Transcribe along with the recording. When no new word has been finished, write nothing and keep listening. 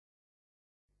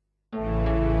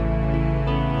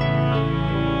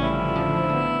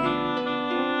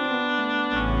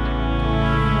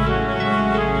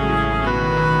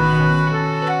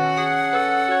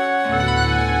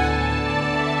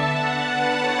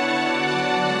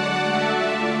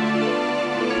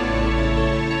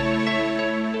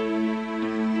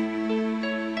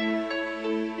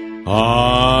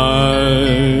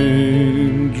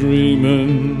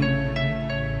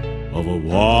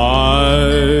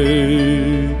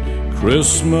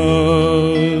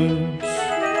Christmas,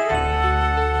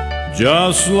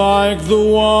 just like the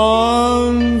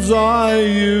ones I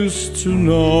used to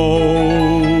know,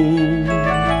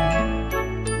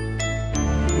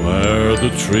 where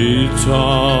the treetops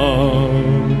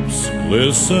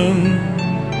glisten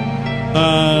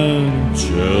and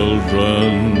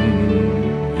children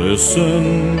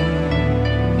listen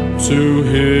to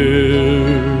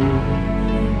hear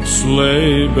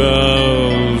sleigh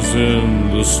bells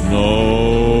in the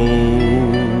snow.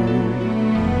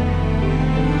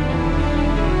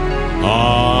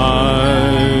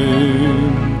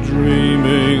 I'm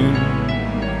dreaming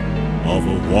of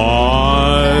a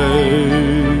white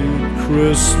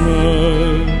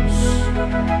Christmas,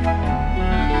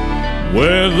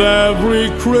 with every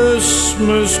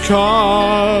Christmas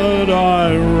card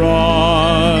I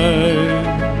write.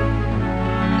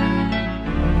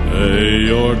 May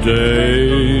your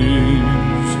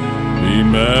days be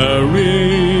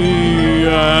merry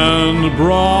and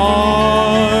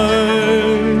bright,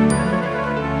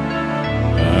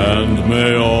 and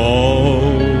may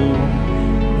all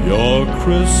your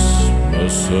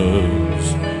Christmases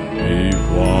be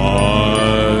white.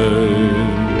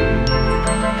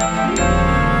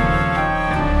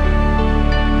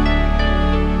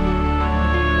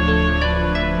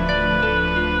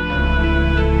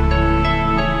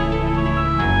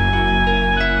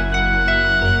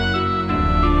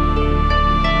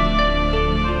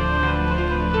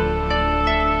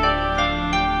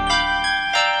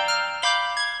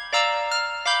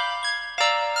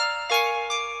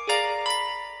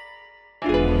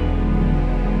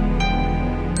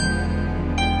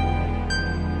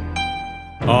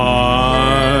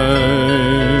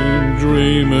 I'm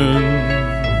dreaming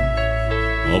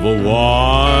of a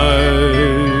white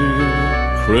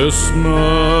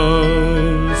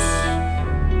Christmas,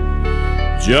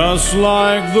 just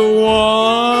like the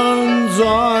ones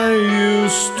I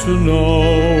used to know,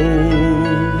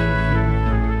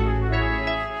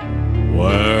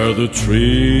 where the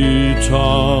treetops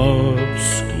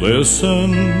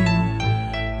glisten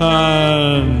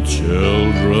and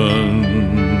children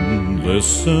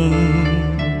listen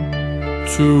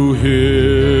to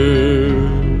hear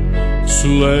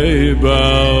sleigh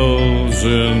bells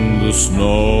in the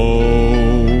snow.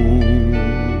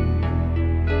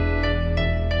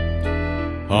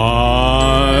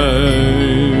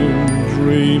 I'm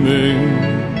dreaming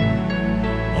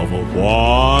of a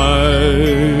white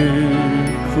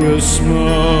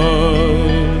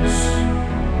Christmas,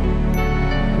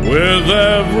 with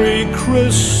every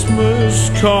Christmas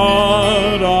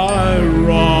card I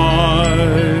write.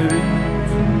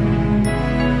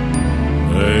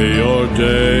 May your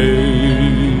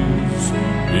days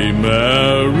be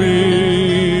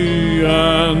merry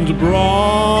and bright,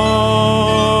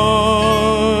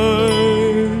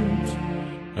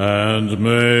 and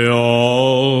may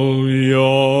all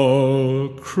your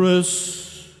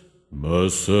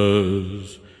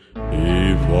Christmases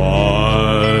be white.